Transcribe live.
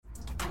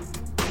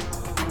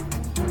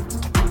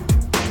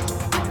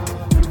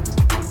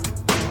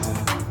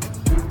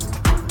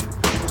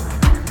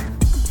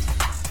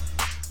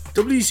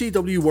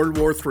WCW World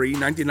War III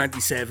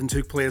 1997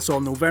 took place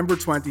on November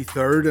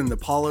 23rd in the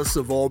Palace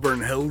of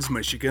Auburn Hills,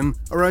 Michigan.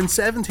 Around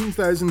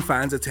 17,000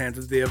 fans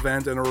attended the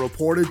event and a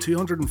reported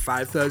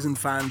 205,000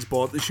 fans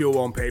bought the show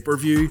on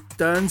pay-per-view,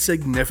 down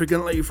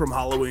significantly from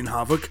Halloween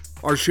Havoc.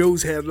 Our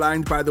show's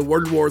headlined by the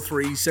World War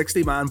III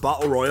 60-man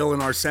Battle Royal,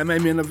 and our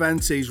semi-main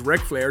event sees Ric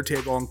Flair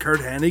take on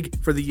Curt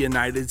Hennig for the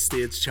United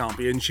States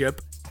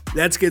Championship.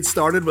 Let's get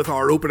started with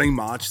our opening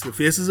match, the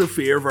Faces of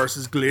Fear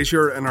vs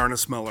Glacier and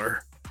Ernest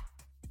Miller.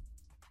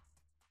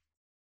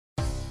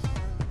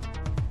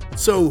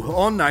 So,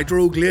 on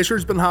Nitro,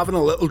 Glacier's been having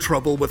a little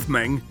trouble with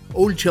Ming.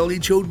 Old Chili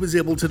Chode was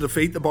able to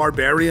defeat the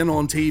Barbarian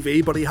on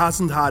TV, but he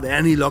hasn't had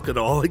any luck at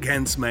all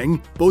against Ming.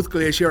 Both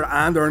Glacier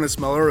and Ernest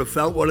Miller have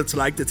felt what it's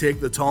like to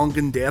take the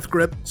Tongan death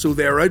grip, so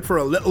they're out for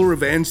a little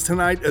revenge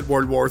tonight at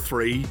World War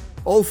III.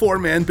 All four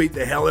men beat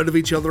the hell out of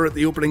each other at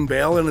the opening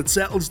bell, and it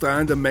settles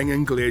down to Ming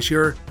and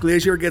Glacier.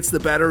 Glacier gets the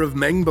better of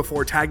Ming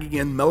before tagging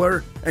in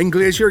Miller, and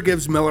Glacier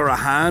gives Miller a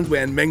hand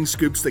when Ming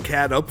scoops the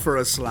cat up for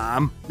a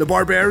slam. The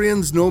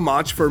Barbarian's no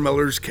match for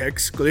Miller's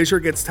kicks. Glacier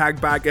gets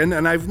tagged back in,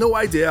 and I've no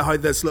idea how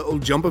this little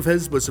jump of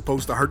his was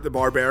supposed to hurt the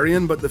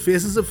Barbarian, but the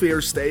Faces of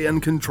Fear stay in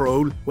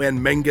control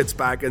when Ming gets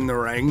back in the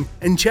ring.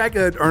 And check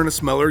out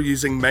Ernest Miller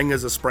using Ming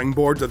as a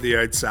springboard to the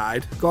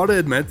outside. Gotta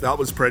admit, that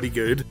was pretty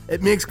good.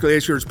 It makes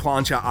Glacier's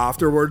plancha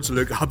afterwards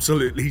look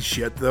absolutely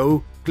shit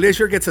though.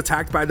 Glacier gets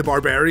attacked by the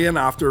Barbarian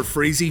after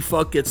Freezy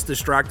Fuck gets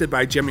distracted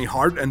by Jimmy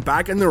Hart, and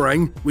back in the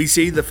ring, we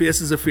see the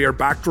Faces of Fear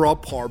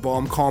backdrop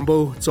powerbomb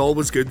combo. It's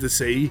always good to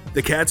see.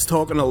 The cat's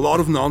talking a lot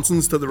of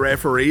nonsense to the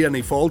referee and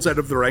he falls out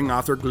of the ring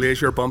after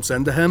Glacier bumps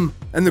into him.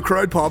 And the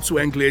crowd pops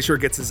when Glacier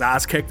gets his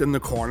ass kicked in the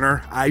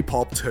corner. I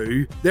pop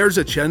too. There's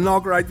a chin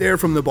lock right there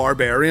from the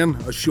Barbarian,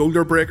 a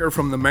shoulder breaker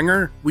from the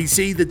Minger. We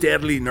see the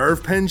deadly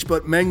nerve pinch,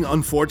 but Ming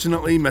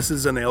unfortunately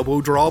misses an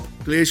elbow drop.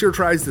 Glacier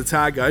tries to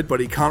tag out, but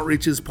he can't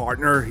reach his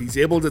partner. He's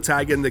able to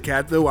tag in the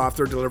cat though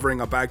after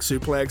delivering a back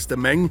suplex to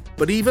Ming,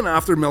 but even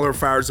after Miller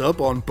fires up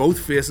on both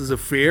Faces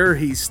of Fear,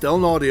 he's still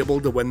not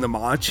able to win the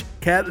match.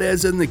 Cat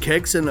lays in the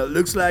kicks and it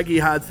looks like he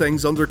had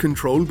things under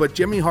control, but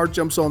Jimmy Hart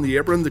jumps on the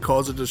apron to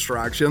cause a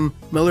distraction.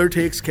 Miller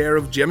takes care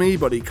of Jimmy,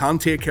 but he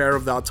can't take care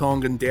of that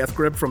Tongan death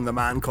grip from the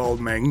man called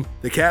Ming.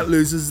 The cat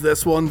loses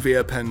this one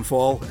via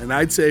pinfall, and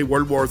I'd say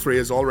World War III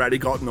has already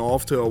gotten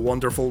off to a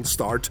wonderful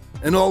start.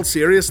 In all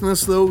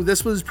seriousness though,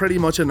 this was pretty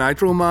much a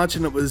Nitro match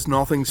and it was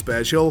nothing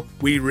special.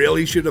 We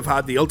really should have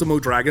had the Ultimo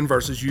Dragon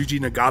vs Yuji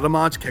Nagata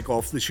match kick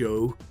off the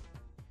show.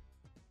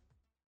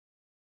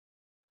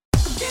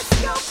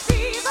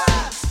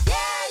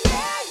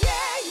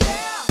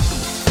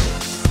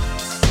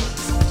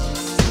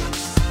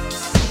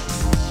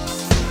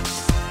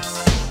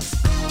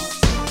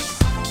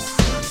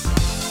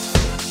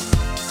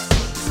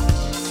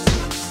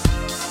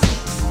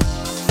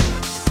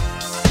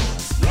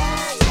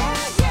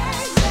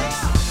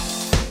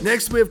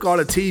 Next we've got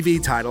a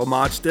TV title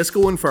match,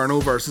 Disco Inferno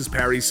vs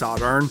Perry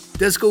Saturn.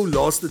 Disco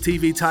lost the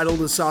TV title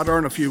to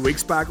Saturn a few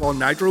weeks back on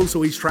Nitro,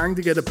 so he's trying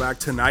to get it back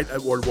tonight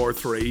at World War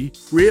III.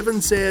 Raven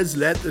says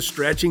let the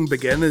stretching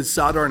begin as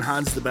Saturn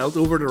hands the belt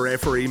over to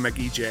referee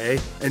Mickey J,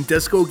 and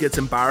Disco gets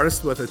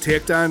embarrassed with a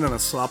takedown and a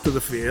slap to the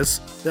face.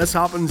 This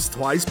happens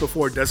twice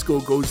before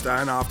Disco goes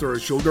down after a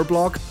shoulder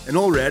block, and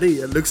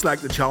already it looks like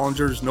the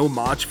challenger's no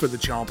match for the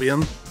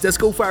champion.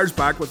 Disco fires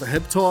back with a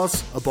hip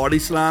toss, a body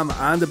slam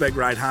and a big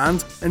right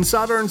hand, and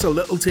Saturn's a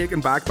little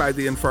taken back by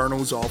the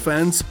Inferno's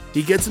offense.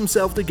 He gets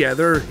himself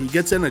together, he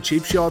gets in a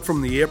cheap shot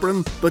from the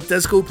apron, but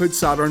Disco puts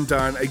Saturn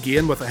down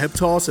again with a hip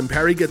toss and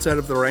Perry gets out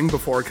of the ring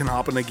before it can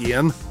happen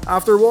again.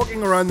 After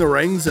walking around the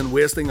rings and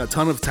wasting a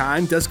ton of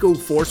time, Disco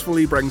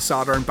forcefully brings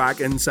Saturn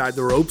back inside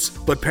the ropes,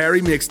 but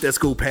Perry makes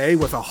Disco pay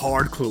with a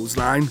hard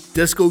clothesline.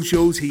 Disco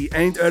shows he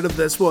ain't out of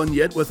this one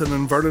yet with an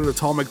inverted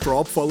atomic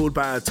drop followed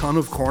by a ton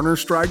of corner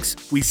strikes.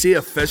 We see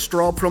a fist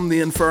drop from the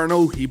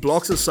Inferno, he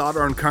blocks a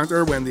Saturn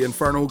counter when the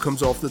Inferno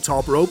comes off the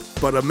top rope,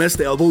 but a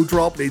missed elbow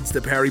drop leads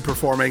to Perry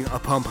performing a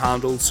pump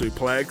handle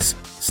suplex.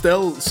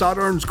 Still,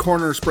 Saturn's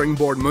corner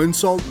springboard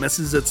moonsault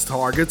misses its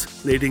target,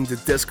 leading to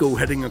Disco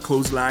hitting a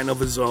clothesline of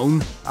his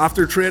own.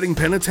 After trading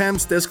pin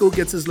attempts, Disco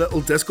gets his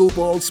little disco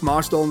ball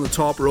smashed on the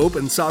top rope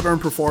and Saturn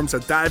performs a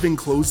diving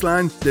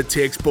clothesline that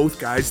takes both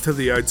guys to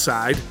the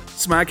outside.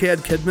 Smackhead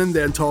Kidman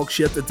then talks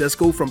shit to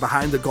Disco from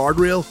behind the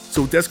guardrail,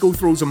 so Disco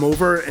throws him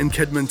over and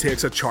Kidman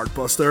takes a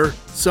chartbuster.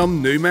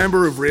 Some new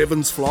member of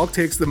Raven's flock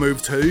takes the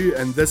move too,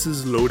 and this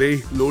is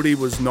Lodi. Lodi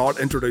was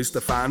not introduced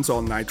to fans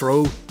on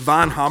Nitro.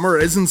 Van Hammer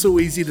isn't so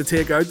easy to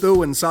take out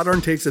though, and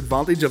Saturn takes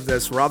advantage of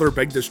this rather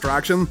big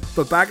distraction,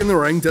 but back in the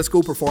ring,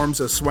 Disco performs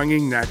a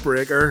swinging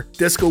neckbreaker.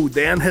 Disco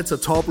then hits a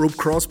top rope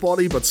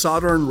crossbody, but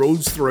Saturn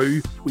rolls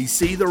through. We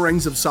see the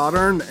rings of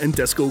Saturn, and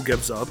Disco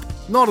gives up.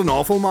 Not an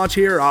awful match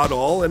here at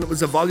all, and it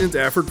was a valiant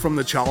effort from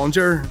the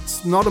challenger.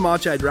 It's not a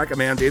match I'd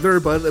recommend either,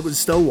 but it was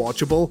still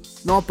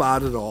watchable. Not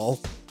bad at all.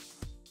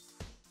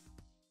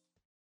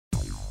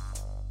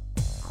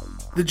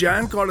 The The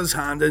Giant got his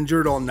hand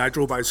injured on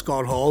Nitro by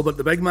Scott Hall, but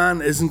the big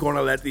man isn't going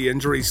to let the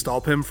injury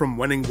stop him from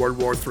winning World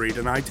War III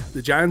tonight.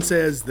 The Giant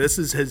says this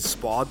is his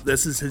spot,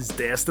 this is his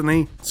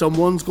destiny.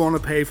 Someone's going to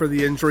pay for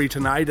the injury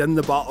tonight in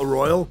the Battle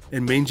Royal,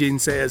 and Mean Gene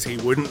says he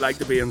wouldn't like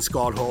to be in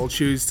Scott Hall's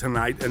shoes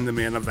tonight in the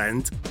main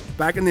event.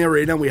 Back in the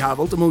arena, we have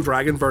Ultimo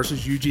Dragon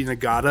versus Yuji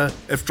Nagata.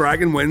 If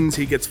Dragon wins,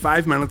 he gets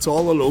 5 minutes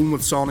all alone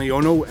with Sonny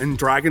Ono, and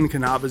Dragon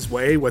can have his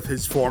way with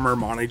his former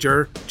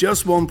manager.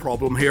 Just one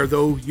problem here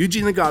though,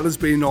 Yuji Nagata's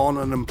been on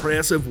an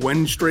impressive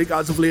win streak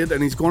as of late,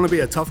 and he's going to be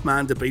a tough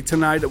man to beat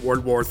tonight at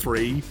World War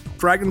III.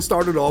 Dragon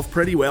started off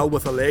pretty well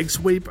with a leg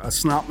sweep, a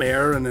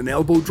snapmare and an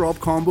elbow drop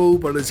combo,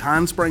 but his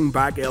handspring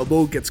back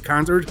elbow gets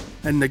countered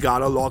and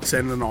Nagata locks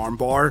in an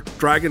armbar.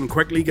 Dragon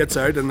quickly gets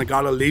out and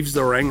Nagata leaves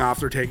the ring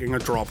after taking a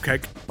drop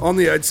kick. On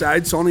the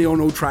outside, Sonny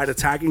Ono tried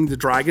attacking the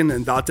Dragon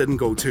and that didn't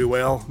go too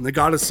well.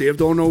 Nagata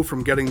saved Ono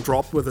from getting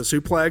dropped with a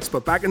suplex,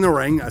 but back in the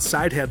ring, a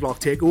side headlock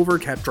takeover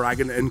kept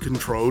Dragon in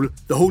control.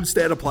 The hold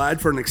stayed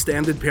applied for an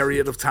extended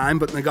period of time,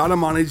 but Nagata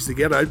managed to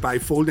get out by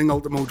folding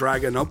Ultimo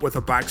Dragon up with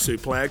a back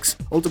suplex.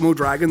 Ultimo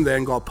Dragon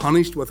then got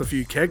punished with a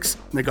few kicks.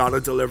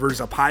 Nagata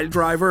delivers a pile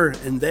driver,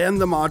 and then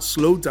the match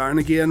slowed down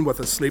again with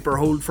a sleeper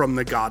hold from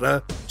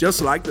Nagata.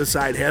 Just like the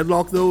side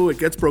headlock though, it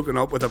gets broken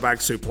up with a back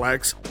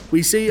suplex.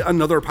 We see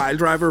another pile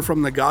driver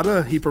from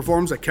Nagata. He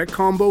performs a kick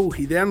combo,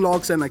 he then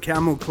locks in a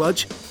camel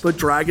clutch, but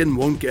Dragon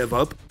won't give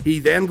up. He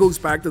then goes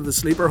back to the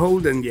sleeper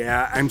hold, and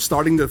yeah, I'm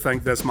starting to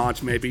think this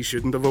match maybe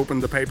shouldn't have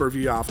opened the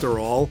pay-per-view after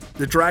all.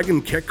 The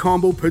Dragon kick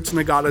combo puts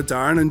Nagata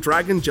down, and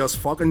Dragon just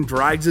fucking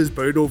drags his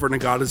boot over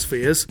Nagata's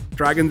face.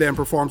 Dragon then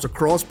performs a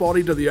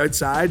crossbody to the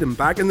outside, and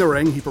back in the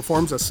ring he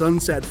performs a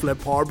sunset flip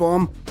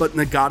powerbomb, but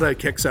Nagata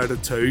kicks out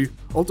at 2.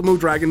 Ultimo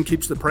Dragon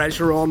keeps the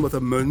pressure on with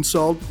a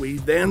moonsault. We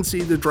then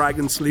see the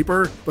Dragon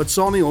sleeper, but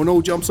Sonny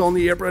Ono jumps on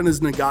the apron as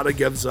Nagata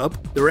gives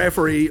up. The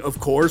referee, of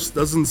course,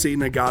 doesn't see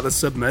Nagata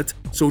submit,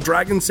 so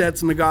Dragon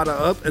sets Nagata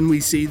up and we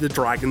see the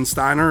Dragon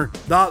Steiner.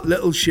 That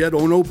little shit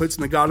Ono puts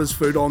Nagata's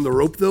foot on the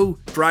rope though.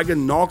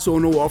 Dragon knocks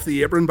Ono off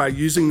the apron by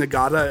using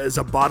Nagata as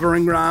a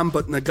battering ram,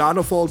 but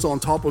Nagata falls on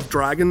top of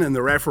Dragon and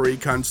the referee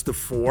counts to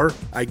 4.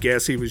 I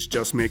guess he was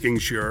just making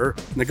sure.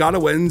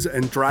 Nagata wins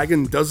and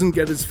Dragon doesn't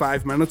get his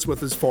 5 minutes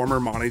with his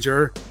former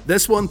manager.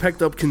 This one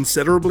picked up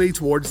considerably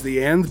towards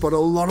the end, but a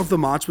lot of the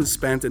match was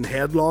spent in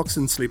headlocks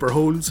and sleeper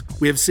holds.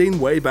 We have seen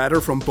way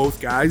better from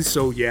both guys,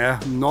 so yeah,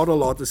 not a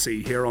lot to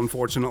see here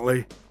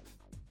unfortunately.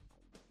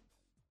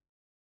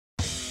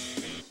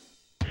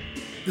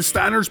 The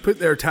Steiners put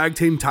their tag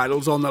team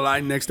titles on the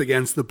line next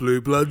against the Blue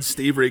Bloods,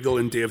 Steve Regal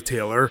and Dave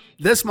Taylor.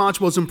 This match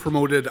wasn't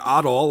promoted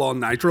at all on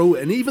Nitro,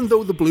 and even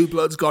though the Blue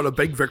Bloods got a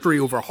big victory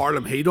over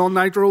Harlem Heat on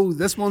Nitro,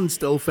 this one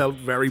still felt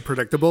very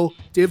predictable.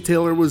 Dave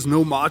Taylor was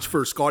no match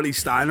for Scotty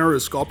Steiner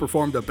as Scott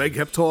performed a big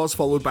hip toss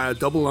followed by a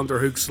double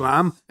underhook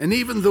slam, and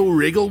even though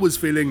Regal was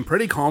feeling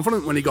pretty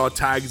confident when he got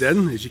tagged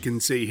in, as you can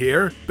see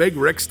here, Big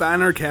Rick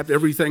Steiner kept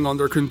everything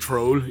under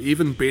control,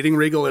 even beating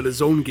Regal at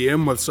his own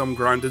game with some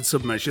grounded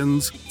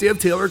submissions. Dave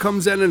Taylor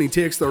comes in and he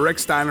takes the Rick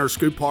Steiner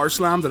scoop power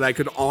slam that I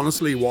could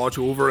honestly watch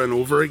over and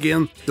over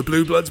again. The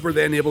Blue Bloods were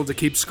then able to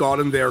keep Scott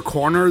in their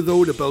corner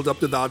though to build up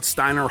to that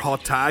Steiner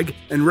hot tag,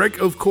 and Rick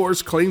of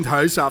course cleaned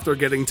house after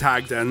getting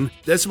tagged in.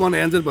 This one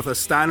ended with a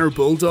Steiner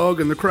Bulldog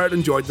and the crowd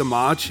enjoyed the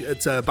match.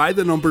 It's a by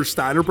the numbers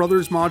Steiner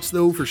Brothers match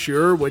though for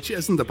sure, which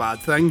isn't a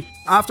bad thing.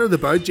 After the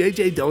bout,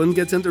 JJ Dillon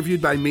gets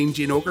interviewed by Mean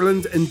Gene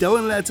Okerlund, and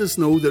Dillon lets us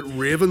know that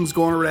Raven's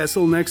gonna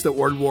wrestle next at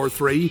World War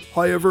III.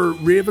 However,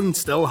 Raven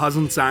still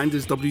hasn't signed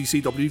his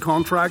WCW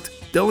contract.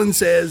 Dillon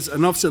says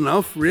enough's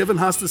enough, Raven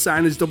has to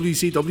sign his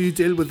WCW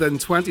deal within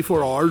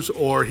 24 hours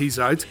or he's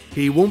out.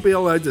 He won't be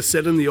allowed to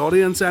sit in the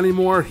audience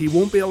anymore, he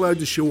won't be allowed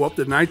to show up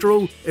to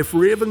Nitro. If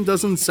Raven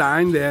doesn't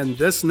sign, then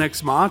this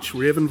next match,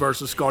 Raven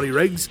vs Scotty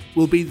Riggs,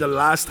 will be the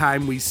last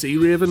time we see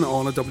Raven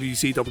on a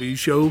WCW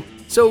show.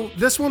 So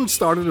this one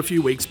started a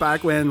few weeks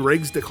back when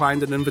Riggs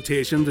declined an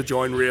invitation to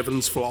join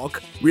Raven's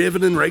flock.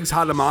 Raven and Riggs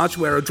had a match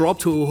where a drop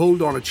toe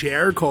hold on a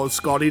chair caused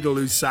Scotty to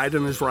lose sight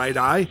in his right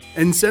eye,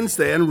 and since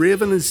then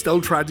Raven has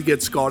still tried to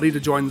get Scotty to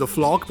join the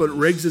flock, but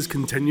Riggs has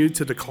continued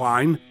to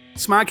decline.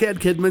 Smackhead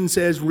Kidman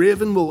says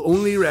Raven will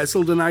only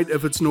wrestle tonight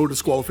if it's no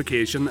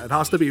disqualification, it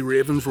has to be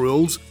Raven's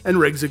rules, and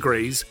Riggs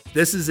agrees.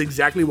 This is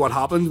exactly what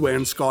happened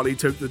when Scotty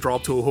took the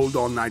drop toe hold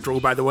on Nitro,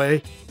 by the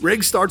way.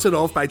 Riggs starts it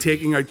off by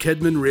taking out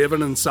Kidman,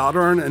 Raven and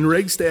Saturn, and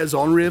Riggs stays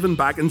on Raven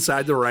back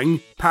inside the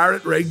ring.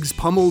 Parrot Riggs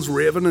pummels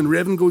Raven and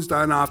Raven goes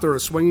down after a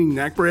swinging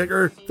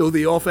neckbreaker, though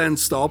the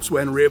offense stops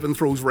when Raven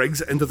throws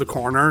Riggs into the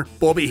corner.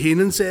 Bobby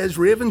Heenan says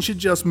Raven should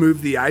just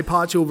move the eye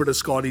patch over to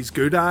Scotty's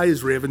good eye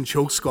as Raven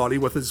chokes Scotty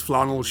with his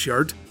flannel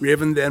shirt.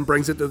 Raven then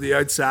brings it to the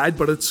outside,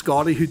 but it's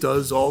Scotty who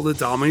does all the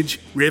damage.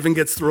 Raven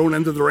gets thrown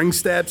into the ring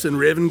steps and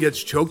Raven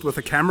gets choked with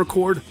a camera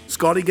cord.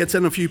 Scotty gets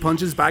in a few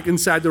punches back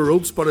inside the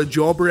ropes, but a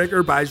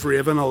jawbreaker buys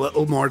Raven a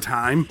little more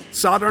time.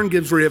 Saturn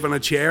gives Raven a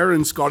chair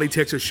and Scotty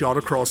takes a shot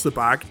across the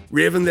back.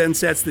 Raven then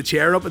sets the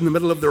chair up in the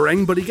middle of the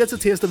ring, but he gets a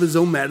taste of his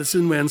own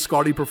medicine when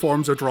Scotty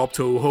performs a drop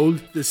toe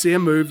hold, the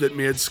same move that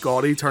made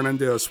Scotty turn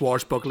into a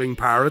swashbuckling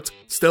parrot.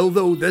 Still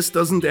though, this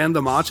doesn't end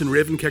the match and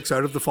Raven kicks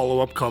out of the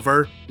follow-up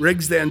cover.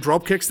 Riggs then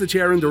drop kicks the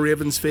chair into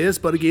Raven's face,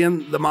 but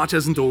again, the match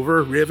isn't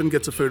over. Raven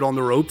gets a foot on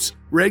the ropes.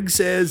 Riggs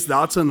says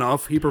that's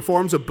enough. He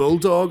performs a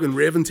bulldog and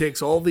Raven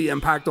takes all the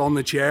impact on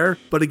the chair,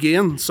 but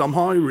again,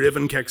 somehow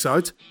Raven kicks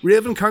out.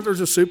 Raven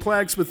counters a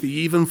suplex with the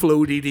even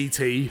flow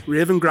DDT.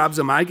 Raven grabs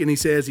a mic and he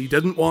says he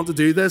didn't want to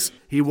do this.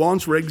 He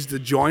wants Riggs to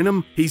join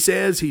him. He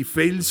says he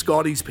feels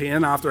Scotty's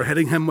pain after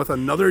hitting him with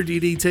another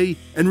DDT,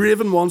 and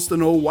Raven wants to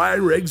know why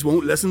Riggs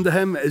won't listen to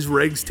him as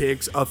Riggs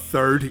takes a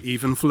third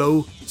even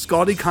flow.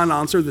 Scotty can't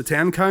answer the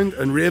 10 count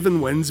and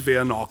Raven wins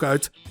via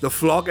knockout. The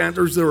Flock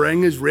enters the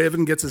ring as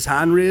Raven gets his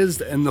hand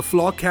raised and the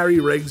Flock carry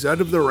Riggs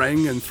out of the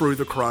ring and through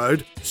the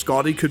crowd.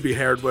 Scotty could be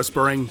heard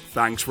whispering,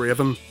 "Thanks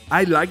Raven."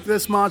 I liked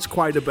this match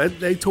quite a bit.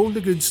 They told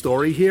a good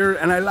story here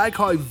and I like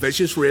how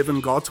vicious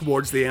Raven got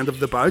towards the end of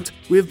the bout.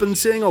 We've been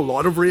seeing a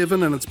lot of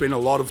Raven and it's been a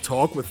lot of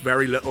talk with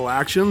very little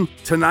action.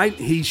 Tonight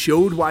he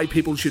showed why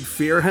people should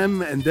fear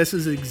him and this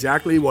is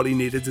exactly what he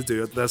needed to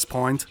do at this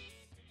point.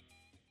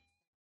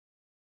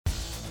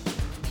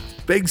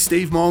 Big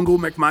Steve Mongo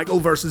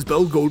McMichael vs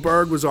Bill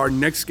Goldberg was our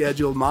next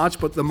scheduled match,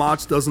 but the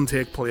match doesn't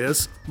take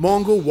place.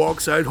 Mongo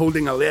walks out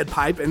holding a lead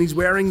pipe and he's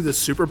wearing the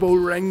Super Bowl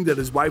ring that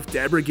his wife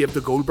Deborah gave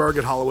to Goldberg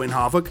at Halloween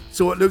Havoc,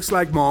 so it looks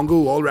like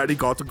Mongo already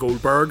got to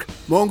Goldberg.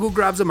 Mongo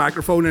grabs a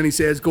microphone and he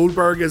says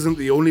Goldberg isn't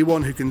the only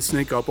one who can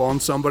sneak up on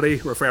somebody,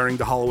 referring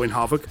to Halloween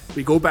Havoc.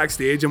 We go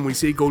backstage and we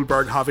see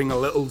Goldberg having a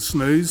little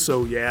snooze,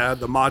 so yeah,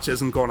 the match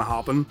isn't going to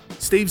happen.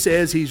 Steve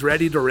says he's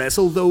ready to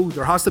wrestle though.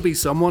 There has to be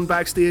someone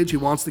backstage who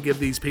wants to give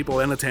these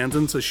people in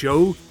attendance a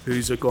show.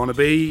 Who's it gonna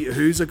be?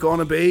 Who's it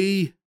gonna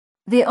be?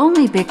 The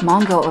only big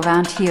Mongo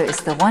around here is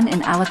the one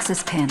in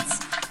Alex's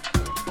pants.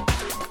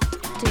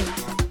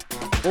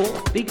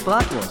 Oh, Big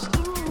Blacklist.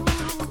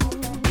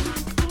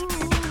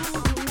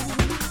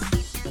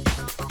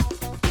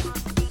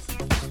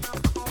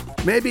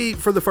 Maybe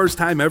for the first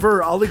time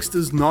ever, Alex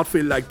does not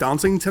feel like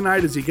dancing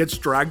tonight as he gets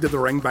dragged to the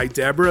ring by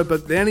Deborah,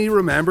 but then he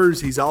remembers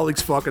he's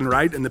Alex fucking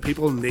right and the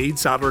people need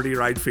Saturday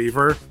Night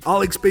Fever.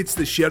 Alex beats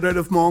the shit out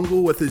of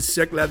Mongo with his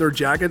sick leather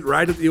jacket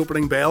right at the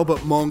opening bell, but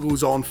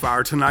Mongo's on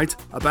fire tonight.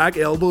 A back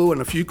elbow and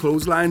a few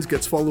clotheslines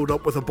gets followed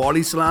up with a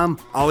body slam.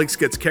 Alex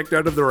gets kicked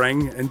out of the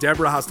ring and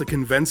Deborah has to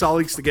convince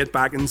Alex to get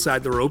back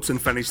inside the ropes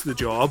and finish the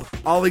job.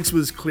 Alex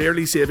was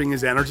clearly saving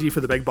his energy for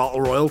the big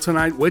battle royal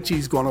tonight, which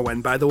he's gonna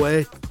win by the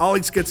way.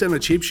 Alex gets in a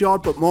cheap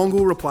shot, but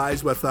Mongo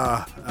replies with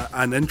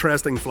an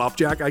interesting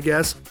flopjack, I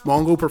guess.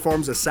 Mongo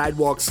performs a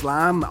sidewalk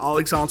slam.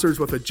 Alex answers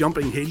with a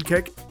jumping heel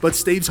kick, but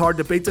Steve's hard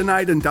to beat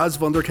tonight and Daz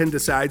Wunderkind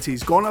decides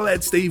he's gonna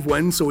let Steve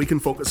win so he can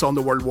focus on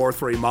the World War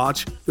III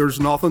match. There's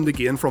nothing to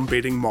gain from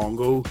beating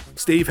Mongo.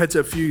 Steve hits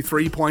a few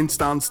 3-point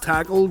stance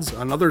tackles,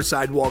 another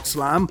sidewalk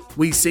slam.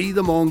 We see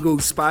the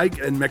Mongo spike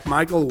and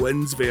McMichael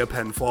wins via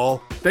pinfall.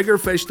 Bigger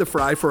fish to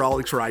fry for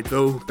Alex Wright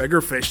though.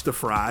 Bigger fish to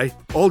fry.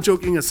 All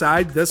joking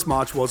aside, this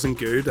match wasn't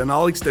good and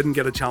Alex didn't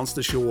get a chance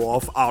to show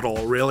off at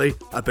all really.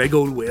 A big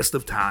old waste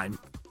of time.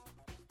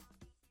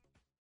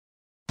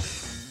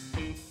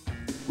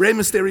 Rey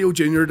Mysterio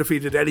Jr.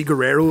 defeated Eddie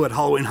Guerrero at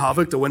Halloween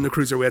Havoc to win the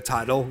Cruiserweight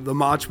title. The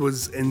match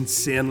was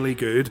insanely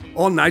good.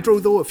 On Nitro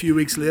though, a few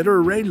weeks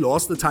later, Rey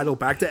lost the title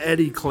back to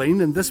Eddie clean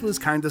and this was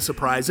kinda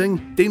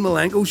surprising. Dean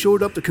Malenko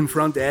showed up to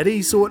confront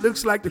Eddie, so it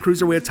looks like the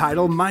Cruiserweight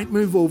title might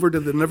move over to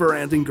the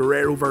never-ending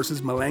Guerrero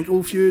vs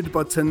Malenko feud,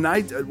 but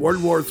tonight at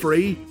World War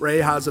III, Rey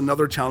has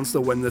another chance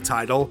to win the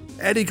title.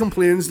 Eddie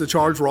complains to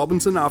Charles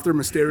Robinson after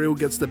Mysterio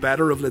gets the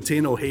better of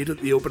Latino Heat at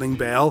the opening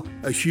bell.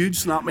 A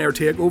huge snapmare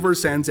takeover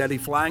sends Eddie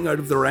flying out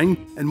of the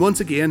ring, and once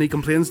again he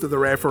complains to the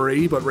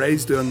referee, but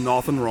Rey's doing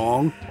nothing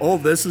wrong. All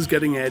this is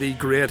getting Eddie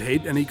great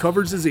heat, and he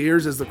covers his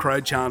ears as the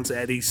crowd chants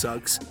Eddie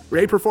sucks.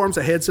 Rey performs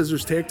a head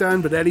scissors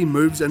takedown, but Eddie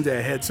moves into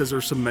a head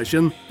scissors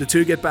submission. The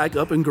two get back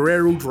up and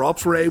Guerrero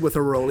drops Rey with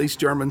a release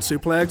German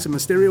suplex, and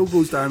Mysterio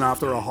goes down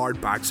after a hard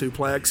back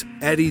suplex.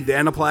 Eddie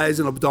then applies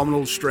an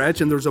abdominal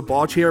stretch, and there's a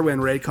botch here when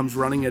Rey comes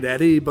running at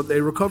Eddie, but they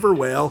recover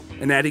well,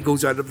 and Eddie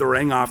goes out of the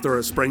ring after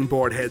a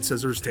springboard head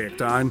scissors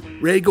takedown.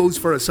 Rey goes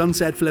for a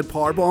sunset flip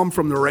powerbomb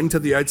from the ring to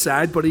the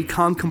outside, but he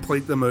can't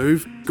complete the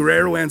move.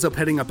 Guerrero ends up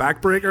hitting a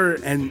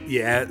backbreaker, and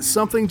yeah,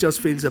 something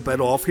just feels a bit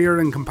off here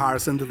in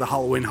comparison to the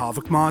Halloween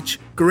Havoc match.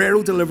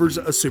 Guerrero delivers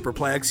a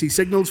superplex, he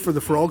signals for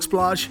the frog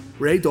splash,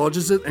 Rey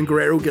dodges it, and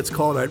Guerrero gets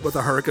caught out with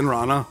a Hurricane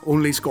Rana,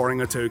 only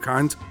scoring a 2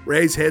 count.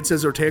 Rey's head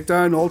scissor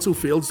takedown also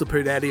fails to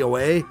put Eddie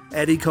away.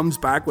 Eddie comes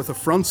back with a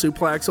front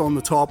suplex on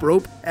the top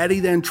rope. Eddie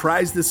then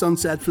tries the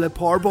sunset flip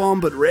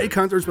powerbomb, but Rey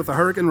counters with a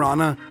Hurricane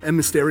Rana, and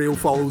Mysterio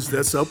follows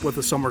this up with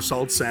a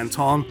somersault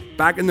senton.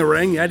 Back in the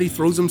ring, Eddie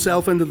throws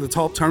himself into the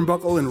top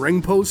turnbuckle turnbuckle and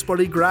ring post, but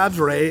he grabs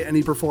Ray and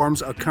he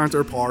performs a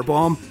counter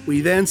powerbomb.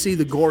 We then see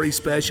the gory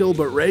special,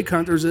 but Ray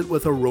counters it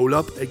with a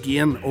roll-up,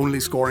 again only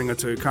scoring a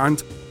 2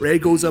 count. Ray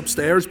goes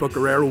upstairs, but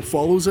Guerrero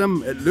follows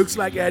him. It looks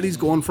like Eddie's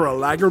going for a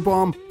Liger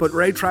bomb, but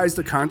Ray tries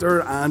to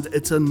counter and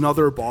it's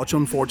another botch,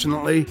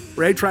 unfortunately.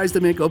 Ray tries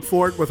to make up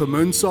for it with a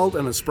moonsault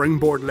and a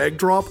springboard leg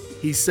drop.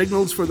 He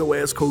signals for the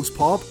West Coast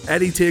pop.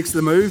 Eddie takes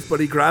the move, but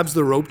he grabs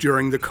the rope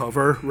during the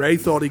cover. Ray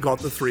thought he got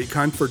the 3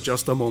 count for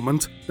just a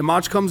moment. The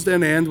match comes to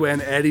an end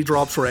when Eddie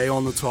drops Ray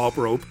on the top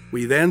rope.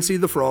 We then see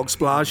the frog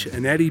splash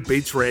and Eddie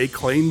beats Ray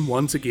clean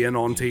once again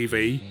on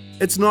TV.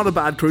 It's not a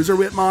bad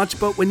cruiserweight match,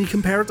 but when you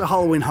compare it to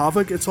Halloween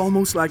Havoc, it's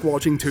almost like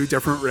watching 2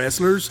 different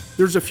wrestlers.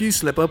 There's a few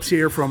slip-ups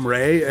here from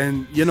Ray,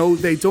 and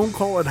they don't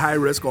call it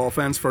high-risk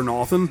offense for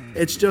nothing.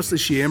 It's just a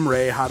shame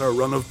Ray had a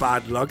run of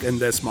bad luck in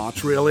this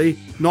match, really.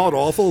 Not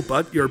awful,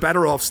 but you're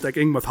better off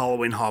sticking with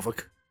Halloween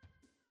Havoc.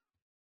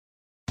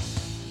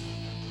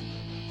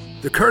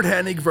 The Curt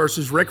Hennig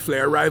vs Ric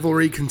Flair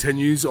rivalry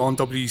continues on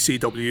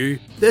WCW.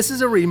 This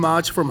is a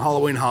rematch from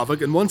Halloween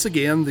Havoc, and once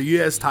again the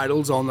US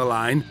title's on the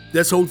line.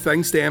 This whole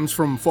thing stems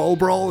from Fall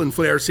Brawl and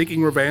Flair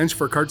seeking revenge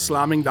for Curt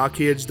slamming that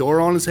cage door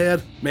on his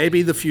head.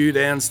 Maybe the feud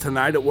ends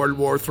tonight at World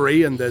War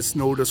III in this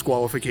no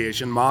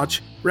disqualification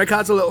match. Rick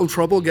has a little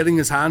trouble getting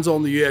his hands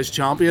on the US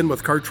champion,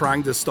 with Curt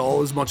trying to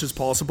stall as much as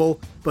possible,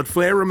 but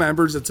Flair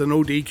remembers it's an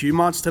ODQ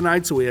match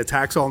tonight, so he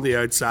attacks on the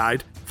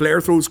outside. Flair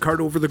throws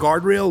Curt over the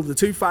guardrail. The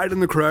two fight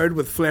in the crowd,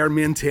 with Flair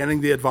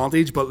maintaining the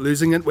advantage but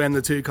losing it when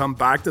the two come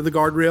back to the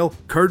guardrail.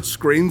 Curt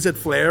screams at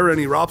Flair and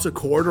he wraps a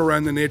cord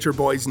around the Nature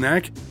Boy's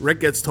neck.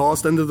 Rick gets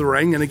tossed into the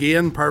ring and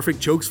again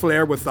Perfect chokes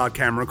Flair with that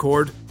camera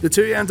cord. The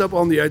two end up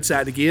on the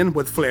outside again,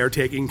 with Flair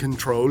taking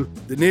control.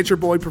 The Nature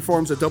Boy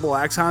performs a double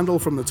axe handle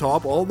from the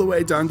top all the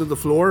way down to the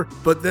floor,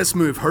 but this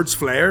move hurts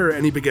Flair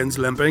and he begins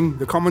limping.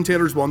 The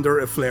commentators wonder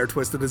if Flair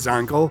twisted his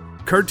ankle.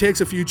 Curt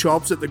takes a few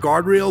chops at the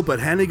guardrail, but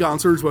Hennig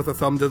answers with a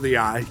thumb to the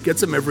eye.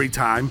 Gets him every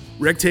time.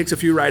 Rick takes a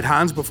few right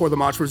hands before the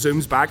match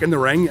resumes back in the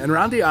ring, and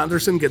Randy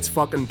Anderson gets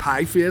fucking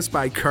pie-faced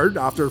by Curt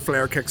after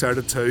Flair kicks out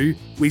at 2.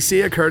 We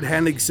see a Curt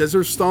Hennig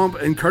scissor stomp,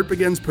 and Curt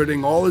begins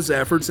putting all his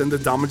efforts into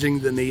damaging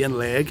the knee and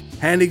leg.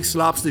 Hennig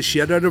slaps the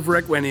shit out of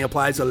Rick when he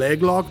applies a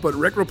leg lock, but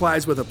Rick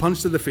replies with a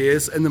punch to the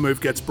face and the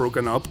move gets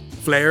broken up.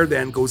 Flair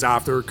then goes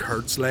after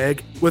Curt's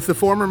leg. With the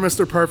former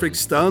Mr. Perfect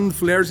stunned,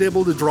 Flair's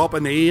able to drop a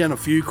knee and a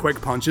few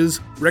quick punches.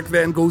 Rick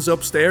then goes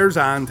upstairs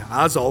and,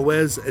 as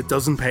always, it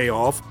doesn't pay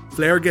off.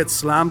 Flair gets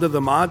slammed to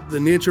the mat, the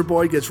Nature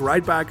Boy gets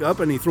right back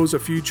up and he throws a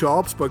few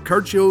chops, but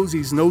Curt shows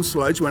he's no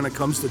slouch when it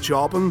comes to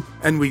chopping,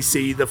 and we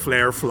see the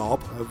Flair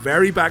flop. A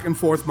very back and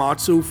forth match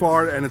so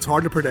far, and it's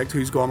hard to predict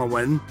who's gonna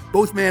win.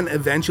 Both men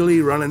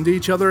eventually run into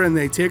each other and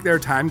they take their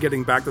time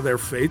getting back to their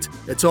feet.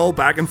 It's all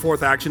back and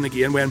forth action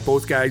again when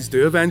both guys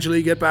do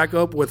eventually get back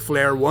up, with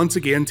Flair once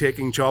again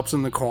taking chops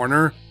in the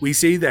corner. We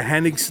see the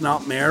Hennig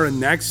snap mare and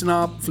neck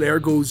snap. Flair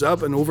goes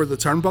up and over the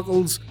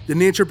turnbuckles. The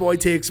Nature Boy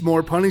takes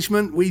more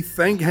punishment. We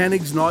think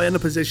Hennig's now in a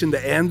position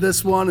to end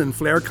this one and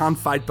Flair can't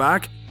fight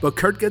back, but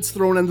Curt gets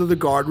thrown into the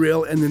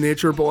guardrail and the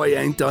Nature Boy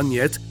ain't done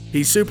yet.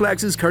 He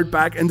suplexes Curt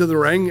back into the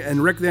ring,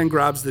 and Rick then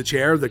grabs the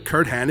chair that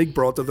Curt Hennig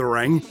brought to the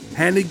ring.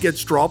 Hennig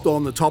gets dropped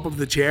on the top of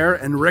the chair,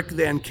 and Rick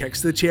then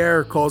kicks the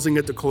chair, causing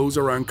it to close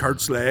around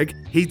Curt's leg.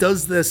 He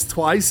does this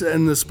twice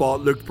and the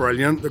spot looked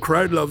brilliant. The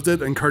crowd loved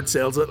it and Curt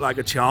sells it like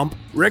a champ.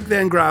 Rick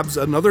then grabs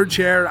another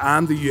chair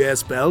and the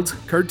US belt.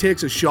 Curt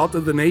takes a shot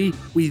to the knee.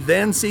 We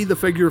then see the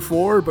figure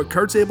 4, but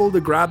Curt's able to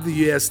grab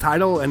the US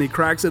title and he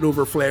cracks it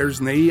over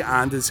Flair's knee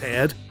and his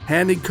head.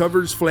 Hennig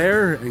covers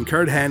Flair and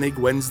Curt Hennig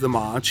wins the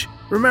match.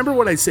 Remember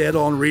what I said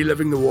on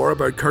Reliving the War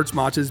about Curt's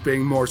matches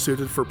being more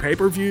suited for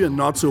pay-per-view and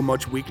not so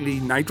much weekly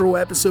Nitro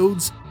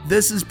episodes?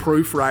 This is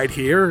proof right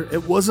here.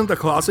 It wasn't a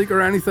classic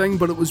or anything,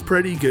 but it was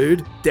pretty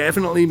good.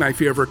 Definitely my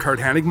favourite Curt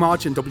Hennig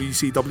match in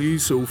WCW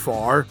so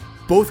far.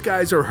 Both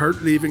guys are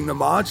hurt leaving the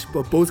match,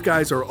 but both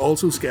guys are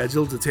also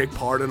scheduled to take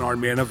part in our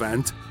main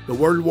event. The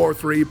World War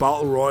III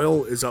Battle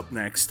Royal is up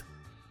next.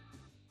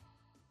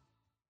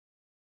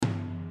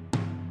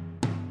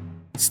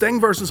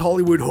 Sting vs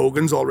Hollywood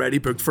Hogan's already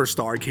booked for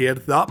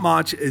Starrcade. That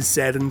match is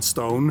set in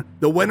stone.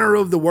 The winner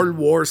of the World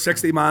War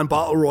 60-man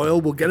Battle Royal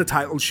will get a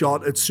title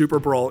shot at Super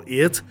Brawl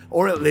 8,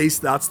 or at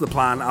least that's the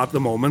plan at the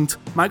moment.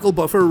 Michael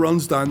Buffer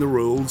runs down the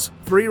rules.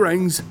 3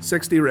 rings,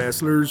 60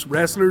 wrestlers.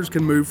 Wrestlers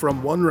can move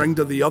from one ring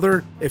to the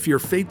other. If your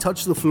feet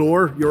touch the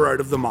floor, you're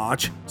out of the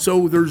match.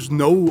 So there's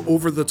no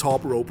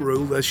over-the-top rope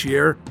rule this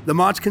year. The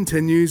match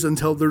continues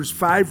until there's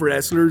 5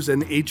 wrestlers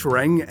in each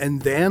ring,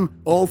 and then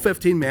all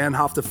 15 men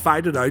have to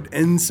fight it out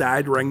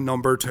inside ring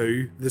number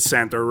 2, the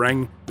center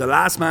ring. The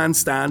last man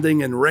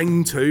standing in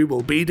ring 2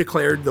 will be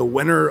declared the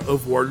winner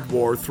of World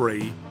War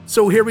III.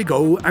 So here we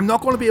go. I'm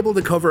not going to be able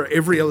to cover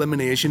every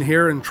elimination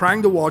here, and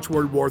trying to watch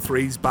World War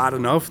III is bad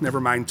enough, never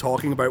mind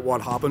talking about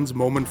what happens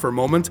moment for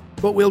moment,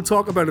 but we'll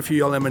talk about a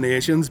few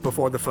eliminations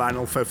before the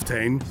final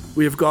 15.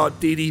 We've got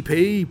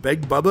DDP,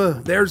 Big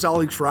Bubba, there's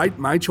Alex Wright,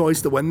 my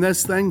choice to win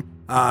this thing,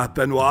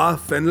 Benoit,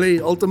 Finlay,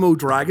 Ultimo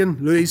Dragon,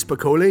 Louis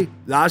Spicolli,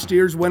 last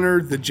year's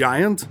winner, The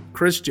Giant,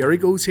 Chris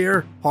Jericho's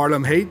here,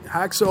 Harlem Heat,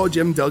 Hacksaw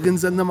Jim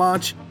Duggan's in the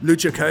match,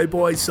 Lucha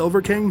Cowboy,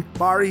 Silver King,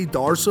 Barry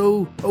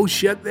Darso, oh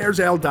shit, there's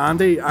El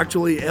Dandy,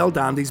 actually El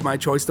Dandy's my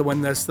choice to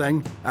win this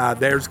thing,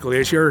 there's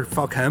Glacier,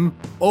 fuck him.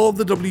 All of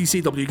the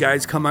WCW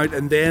guys come out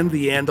and then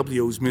the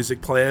NWO's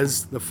music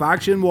plays, the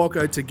faction walk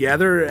out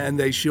together and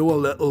they show a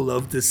little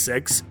love to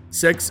Six.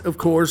 Six, of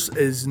course,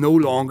 is no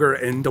longer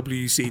in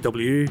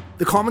WCW.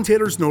 The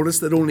commentators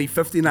noticed that only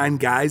 59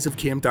 guys have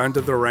came down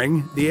to the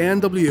ring. The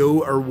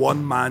NWO are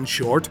one man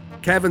short.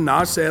 Kevin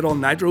Nash said on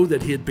Nitro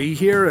that he'd be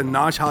here and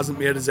Nash hasn't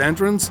made his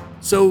entrance,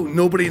 so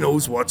nobody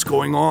knows what's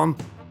going on.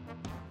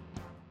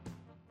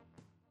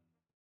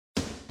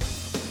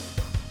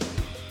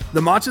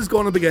 The match is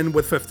going to begin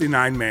with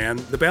 59 men.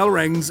 The bell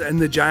rings and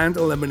the Giant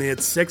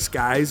eliminates 6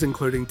 guys,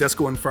 including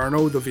Disco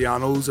Inferno, the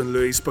Villanos, and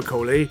Louis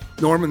Spicolli.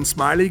 Norman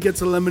Smiley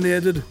gets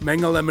eliminated.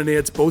 Ming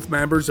eliminates both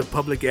members of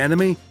Public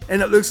Enemy.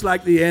 And it looks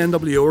like the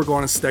NWO are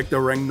going to stick to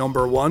ring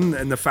number 1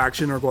 and the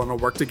faction are going to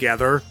work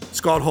together.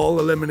 Scott Hall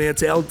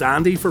eliminates El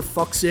Dandy for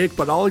fuck's sake,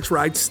 but Alex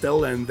Wright's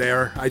still in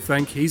there. I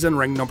think he's in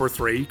ring number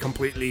 3,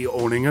 completely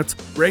owning it.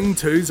 Ring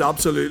 2's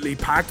absolutely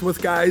packed with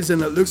guys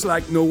and it looks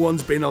like no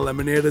one's been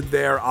eliminated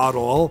there at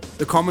all.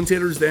 The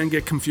commentators then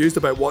get confused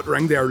about what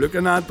ring they are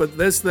looking at, but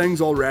this thing's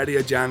already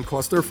a giant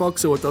clusterfuck,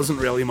 so it doesn't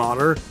really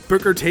matter.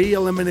 Booker T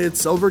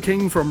eliminates Silver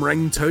King from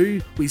ring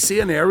 2. We see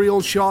an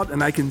aerial shot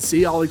and I can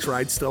see Alex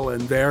Wright still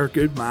in there,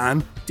 good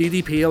man.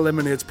 DDP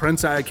eliminates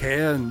Prince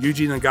Iaukea and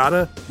Yuji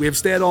Nagata. We have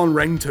stayed on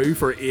ring 2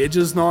 for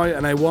ages now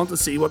and I want to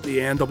see what the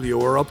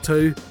NWO are up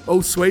to.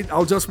 Oh sweet,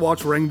 I'll just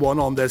watch ring 1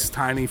 on this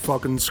tiny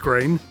fucking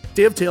screen.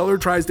 Dave Taylor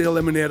tries to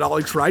eliminate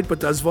Alex Wright, but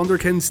Das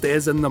Wunderkind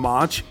stays in the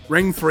match.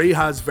 Ring 3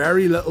 has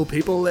very little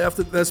people left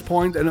at this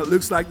point, and it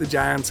looks like the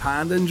Giant's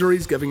hand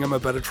injury's giving him a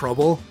bit of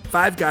trouble.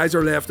 5 guys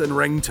are left in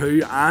ring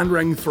 2 and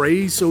ring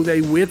 3, so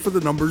they wait for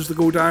the numbers to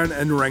go down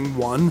in ring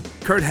 1.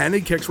 Kurt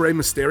Hennig kicks Rey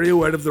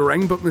Mysterio out of the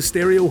ring, but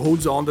Mysterio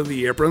holds onto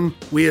the apron.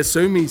 We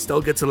assume he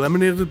still gets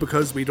eliminated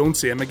because we don't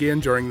see him again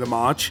during the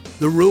match.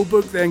 The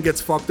rulebook then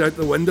gets fucked out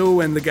the window,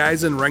 and the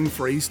guys in ring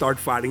 3 start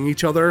fighting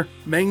each other.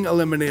 Ming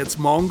eliminates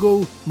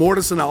Mongo.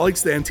 Mortis and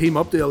Alex then team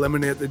up to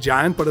eliminate the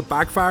Giant, but it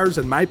backfires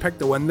and my pick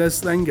to win this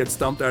thing gets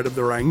dumped out of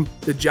the ring.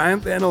 The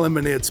Giant then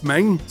eliminates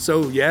Ming,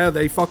 so yeah,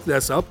 they fucked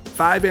this up.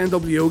 5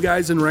 NWO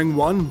guys in ring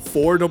 1,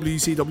 4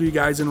 WCW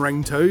guys in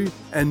ring 2,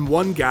 and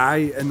 1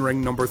 guy in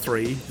ring number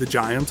 3, the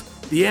Giant.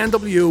 The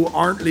NWO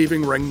aren't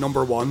leaving ring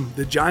number 1,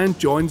 the Giant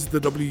joins the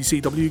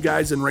WCW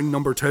guys in ring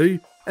number 2,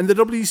 and the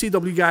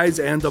WCW guys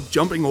end up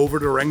jumping over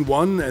to ring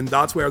 1 and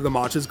that's where the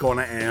match is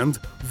gonna end.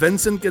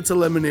 Vincent gets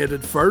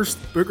eliminated first,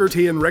 Booker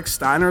T and Rick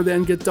Steiner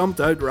then get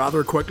dumped out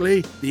rather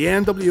quickly. The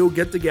NWO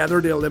get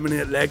together to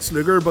eliminate Lex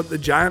Luger, but the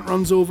Giant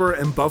runs over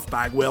and Buff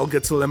Bagwell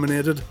gets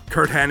eliminated.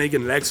 Kurt Hennig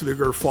and Lex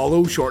Luger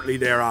follow shortly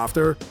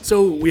thereafter.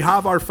 So we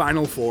have our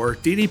final 4,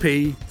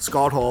 DDP,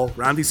 Scott Hall,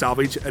 Randy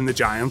Savage and the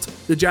Giant.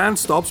 The Giant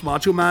stops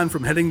Macho Man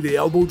from hitting the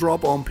elbow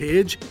drop on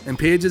Page, and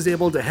Page is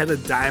able to hit a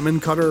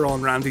diamond cutter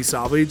on Randy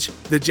Savage.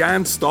 The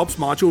Giant stops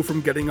Macho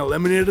from getting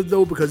eliminated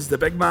though because the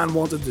big man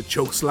wanted to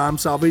choke slam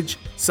Savage.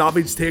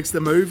 Savage takes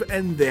the move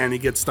and then he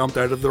gets stumped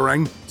out of the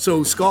ring.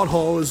 So Scott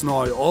Hall is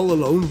now all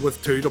alone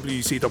with 2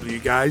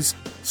 WCW guys.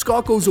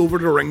 Scott goes over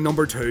to ring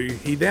number 2.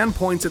 He then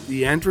points at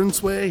the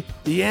entranceway.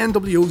 The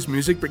NWO's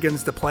music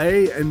begins to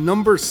play and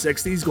number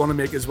 60 is going to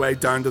make his way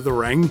down to the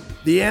ring.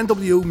 The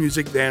NWO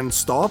music then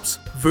stops.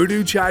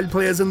 Voodoo Child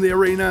plays in the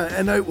arena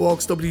and out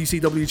walks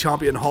WCW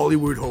champion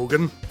Hollywood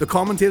Hogan. The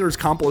commentators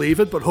can't believe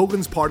it, but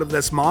Hogan's part of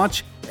this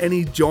match and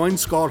he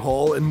joins Scott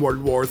Hall in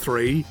World War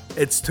III.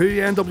 It's 2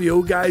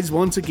 NWO guys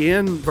once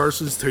again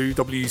versus 2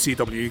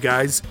 WCW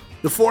guys.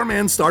 The 4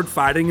 men start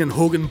fighting and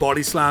Hogan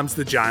body slams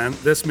the Giant.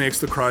 This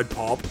makes the crowd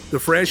pop. The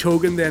fresh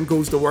Hogan then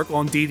goes to work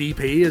on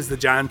DDP as the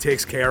Giant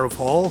takes care of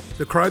Hall.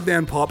 The crowd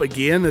then pop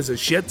again as a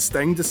shit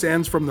Sting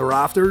descends from the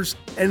rafters,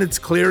 and it's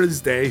clear as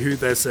day who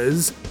this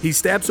is. He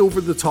steps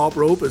over the top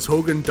rope as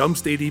Hogan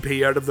dumps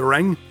DDP out of the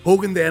ring.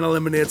 Hogan then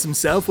eliminates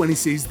himself when he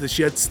sees the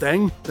shit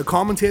Sting. The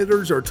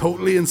commentators are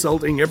totally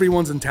insulting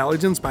everyone's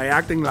intelligence by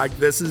acting like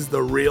this is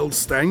the real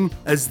Sting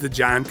as the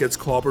Giant gets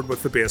clobbered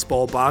with the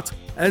baseball bat.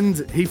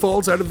 And he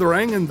falls out of the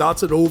ring and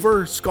that's it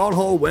over. Scott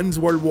Hall wins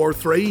World War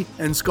III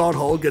and Scott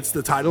Hall gets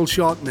the title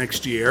shot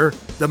next year.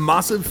 The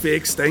massive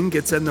fake Sting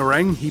gets in the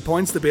ring. He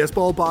points the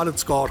baseball bat at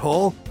Scott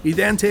Hall. He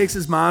then takes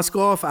his mask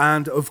off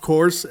and of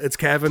course it's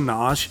Kevin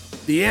Nash.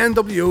 The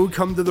NWO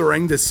come to the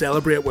ring to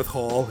celebrate with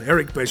Hall.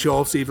 Eric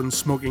Bischoff's even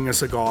smoking a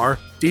cigar.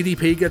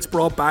 DDP gets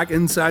brought back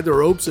inside the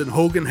ropes and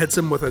Hogan hits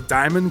him with a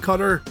diamond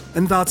cutter.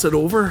 And that's it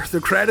over. The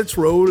credits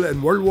roll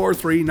and World War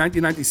III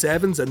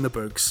 1997's in the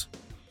books.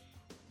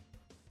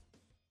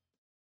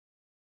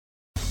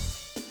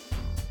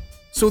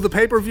 So the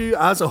pay-per-view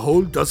as a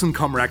whole doesn't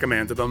come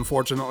recommended,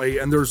 unfortunately,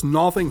 and there's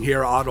nothing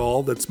here at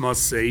all that's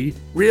must-see.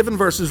 Raven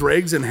vs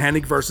Riggs and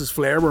Hennig vs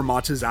Flair were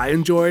matches I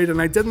enjoyed,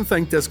 and I didn't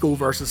think Disco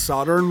vs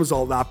Saturn was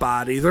all that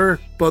bad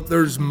either, but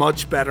there's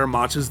much better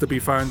matches to be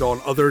found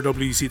on other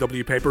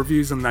WCW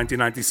pay-per-views in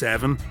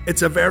 1997.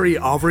 It's a very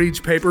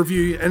average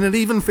pay-per-view, and it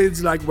even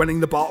feels like winning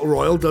the Battle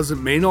Royal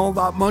doesn't mean all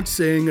that much,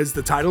 seeing as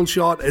the title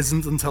shot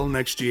isn't until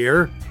next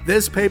year.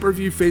 This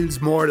pay-per-view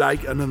feels more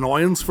like an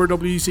annoyance for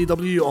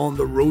WCW on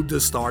the road to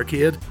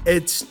Starrcade.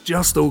 It's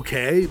just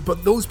okay,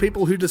 but those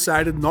people who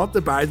decided not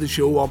to buy the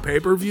show on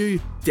pay-per-view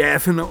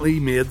definitely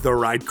made the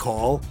right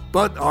call.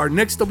 But our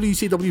next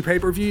WCW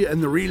pay-per-view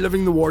in the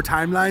Reliving the War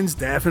timeline's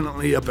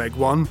definitely a big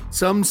one.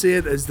 Some say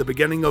it is the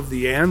beginning of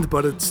the end,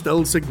 but it's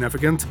still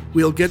significant.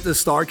 We'll get to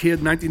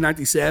Starrcade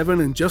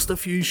 1997 in just a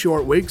few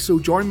short weeks, so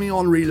join me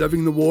on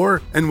Reliving the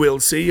War, and we'll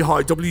see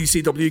how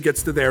WCW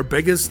gets to their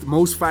biggest,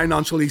 most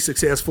financially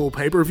successful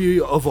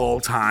pay-per-view of all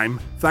time.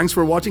 Thanks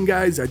for watching,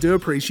 guys, I do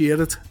appreciate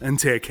it, and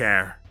take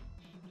care.